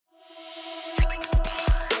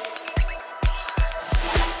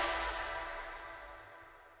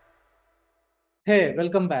Hey,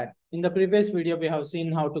 welcome back. In the previous video, we have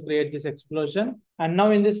seen how to create this explosion. And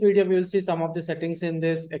now in this video, we will see some of the settings in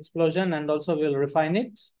this explosion and also we'll refine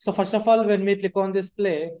it. So first of all, when we click on this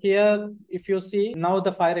play, here, if you see, now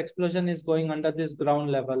the fire explosion is going under this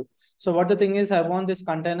ground level. So what the thing is, I want this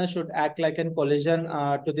container should act like a collision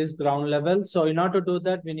to this ground level. So in order to do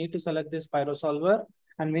that, we need to select this pyro solver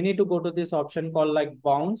and we need to go to this option called like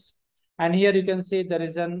bounds. And here you can see there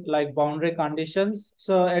is an like boundary conditions.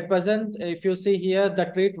 So at present, if you see here, the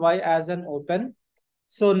treat y as an open.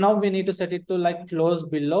 So now we need to set it to like close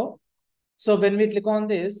below. So when we click on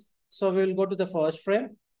this, so we will go to the first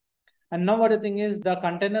frame. And now what the thing is, the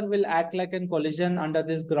container will act like a collision under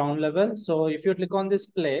this ground level. So if you click on this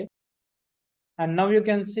play, and now you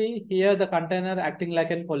can see here the container acting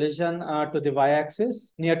like a collision to the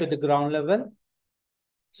y-axis near to the ground level.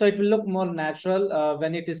 So it will look more natural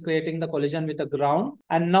when it is creating the collision with the ground.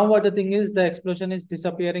 And now what the thing is, the explosion is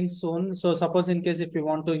disappearing soon. So suppose in case if you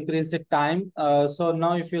want to increase the time, so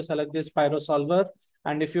now if you select this pyro solver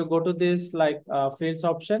and if you go to this like fields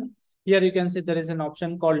option, here you can see there is an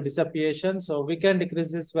option called dissipation. So we can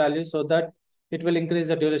decrease this value so that it will increase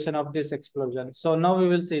the duration of this explosion. So now we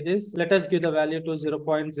will see this. Let us give the value to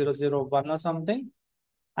 0.001 or something.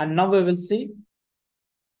 And now we will see.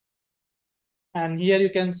 And here you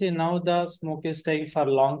can see now the smoke is staying for a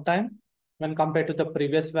long time when compared to the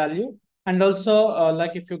previous value. And also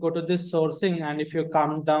like if you go to this sourcing and if you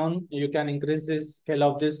come down, you can increase this scale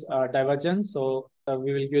of this divergence. So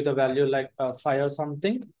we will give the value like 5 or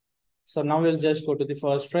something. So now we'll just go to the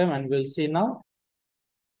first frame and we'll see now.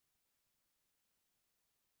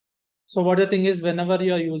 So what the thing is, whenever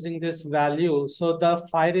you are using this value, so the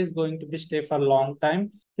fire is going to be stay for a long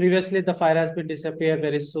time. Previously, the fire has been disappear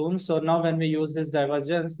very soon. So now when we use this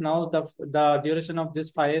divergence, now the duration of this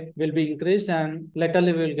fire will be increased and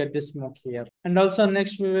laterally we will get this smoke here. And also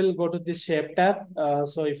next we will go to the shape tab.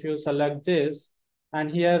 So if you select this,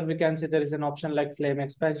 and here we can see there is an option like flame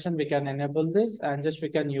expansion. We can enable this and just we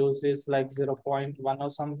can use this like 0.1 or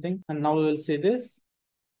something. And now we will see this.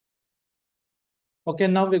 Okay,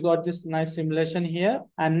 now we got this nice simulation here.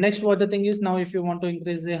 And next, what the thing is now, if you want to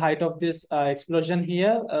increase the height of this explosion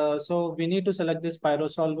here, so we need to select this pyro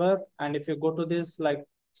solver. And if you go to this like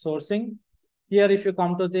sourcing, here, if you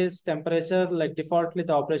come to this temperature, like defaultly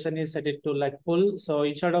the operation is set it to like pull. So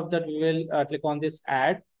instead of that, we will click on this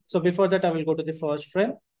add. So before that, I will go to the first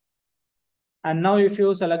frame. And now if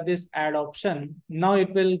you select this add option, now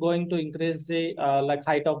it will going to increase the like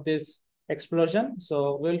height of this explosion.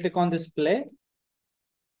 So we'll click on this play.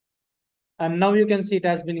 And now you can see it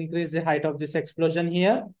has been increased the height of this explosion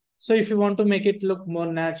here. So if you want to make it look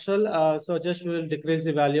more natural, so just we will decrease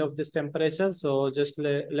the value of this temperature. So just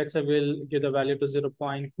let's say we'll give the value to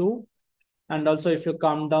 0.2. And also if you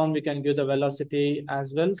come down, we can give the velocity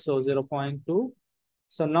as well. So 0.2.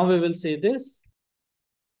 So now we will see this.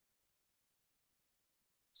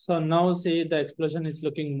 So now see the explosion is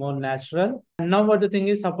looking more natural. And now what the thing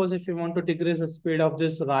is, suppose if you want to decrease the speed of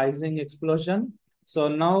this rising explosion, so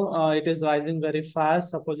now it is rising very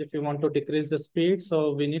fast. Suppose if you want to decrease the speed,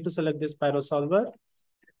 so we need to select this pyro solver.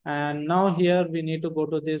 And now here we need to go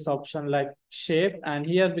to this option like shape. And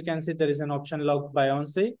here we can see there is an option like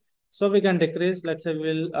buoyancy. So we can decrease, let's say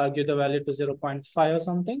we'll give the value to 0.5 or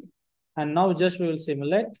something. And now just we will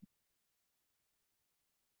simulate.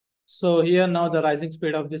 So here now the rising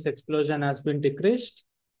speed of this explosion has been decreased.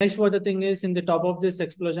 Next, what the thing is in the top of this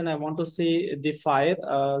explosion, I want to see the fire.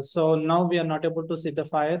 So now we are not able to see the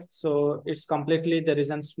fire. So it's completely, there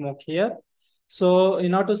isn't smoke here. So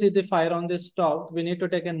in order to see the fire on this top, we need to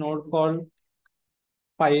take a node called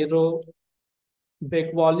pyro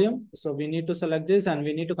bake volume. So we need to select this and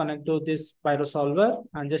we need to connect to this pyro solver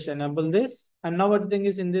and just enable this. And now what the thing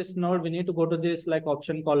is in this node, we need to go to this like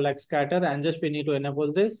option called like scatter and just we need to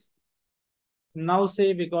enable this. Now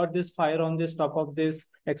say we got this fire on this top of this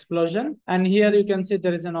explosion. And here you can see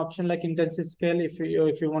there is an option like intensity scale. If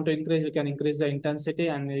you want to increase, you can increase the intensity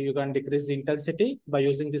and you can decrease the intensity by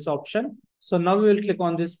using this option. So now we will click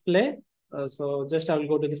on this play. So just I will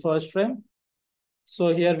go to the first frame.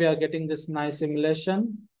 So here we are getting this nice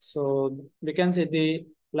simulation. So we can see the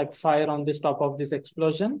like fire on this top of this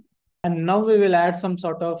explosion. And now we will add some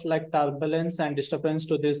sort of like turbulence and disturbance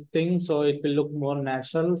to this thing. So it will look more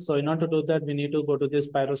natural. So in order to do that, we need to go to this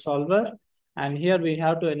pyro solver. And here we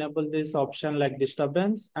have to enable this option like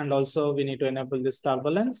disturbance. And also we need to enable this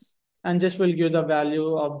turbulence. And just will give the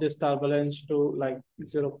value of this turbulence to like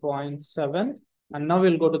 0.7. And now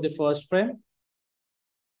we'll go to the first frame.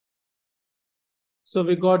 So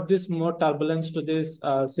we got this more turbulence to this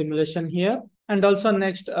simulation here. And also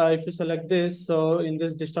next, if you select this, so in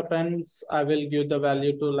this disturbance, I will give the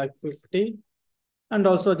value to like 50. And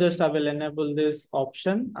also just I will enable this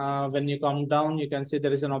option. When you come down, you can see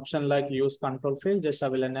there is an option like use control field. Just I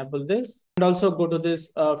will enable this. And also go to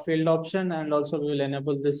this field option, and also we will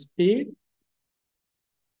enable this speed.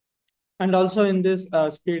 And also in this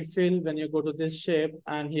speed field, when you go to this shape,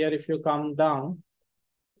 and here if you come down,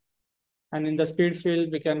 and in the speed field,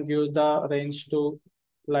 we can give the range to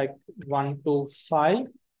like 1 to 5.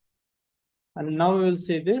 And now we will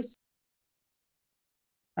see this.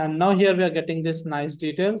 And now here we are getting this nice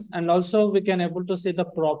details. And also we can able to see the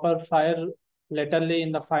proper fire laterally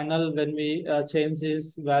in the final when we change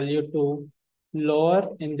this value to lower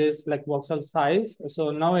in this like voxel size.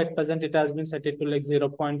 So now at present it has been set it to like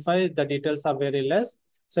 0.5. The details are very less.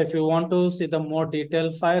 So if you want to see the more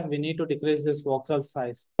detailed fire, we need to decrease this voxel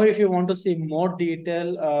size. So if you want to see more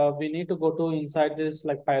detail, we need to go to inside this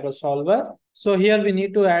like pyro solver. So here we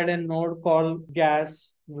need to add a node called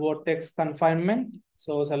gas vortex confinement.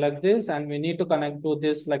 So select this, and we need to connect to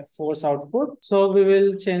this like force output. So we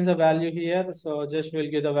will change the value here. So just we'll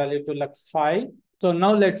give the value to like 5. So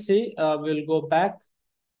now let's see, we'll go back.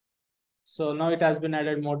 So now it has been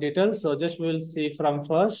added more details. So just we'll see from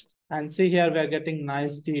first, and see here we are getting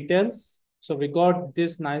nice details. So we got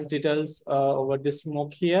this nice details over the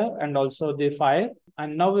smoke here and also the fire.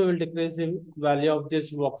 And now we will decrease the value of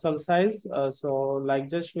this voxel size. So like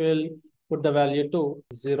just we'll put the value to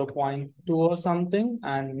 0.2 or something.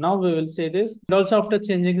 And now we will see this. And also after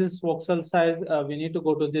changing this voxel size, we need to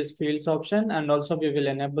go to this fields option, and also we will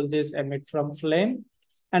enable this emit from flame.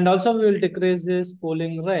 And also we will decrease this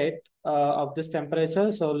cooling rate of this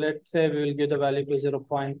temperature. So let's say we will give the value to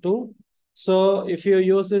 0.2. So if you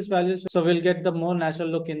use this value, so we'll get the more natural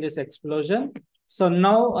look in this explosion. So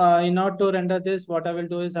now in order to render this, what I will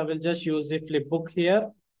do is I will just use the flipbook here.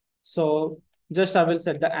 So just I will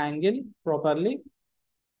set the angle properly.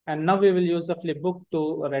 And now we will use the flipbook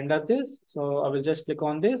to render this. So I will just click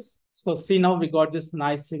on this. So see, now we got this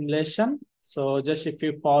nice simulation. So just if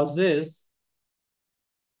you pause this,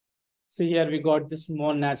 see here we got this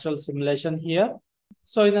more natural simulation here.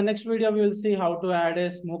 So in the next video, we will see how to add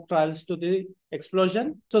a smoke trails to the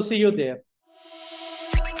explosion. So see you there.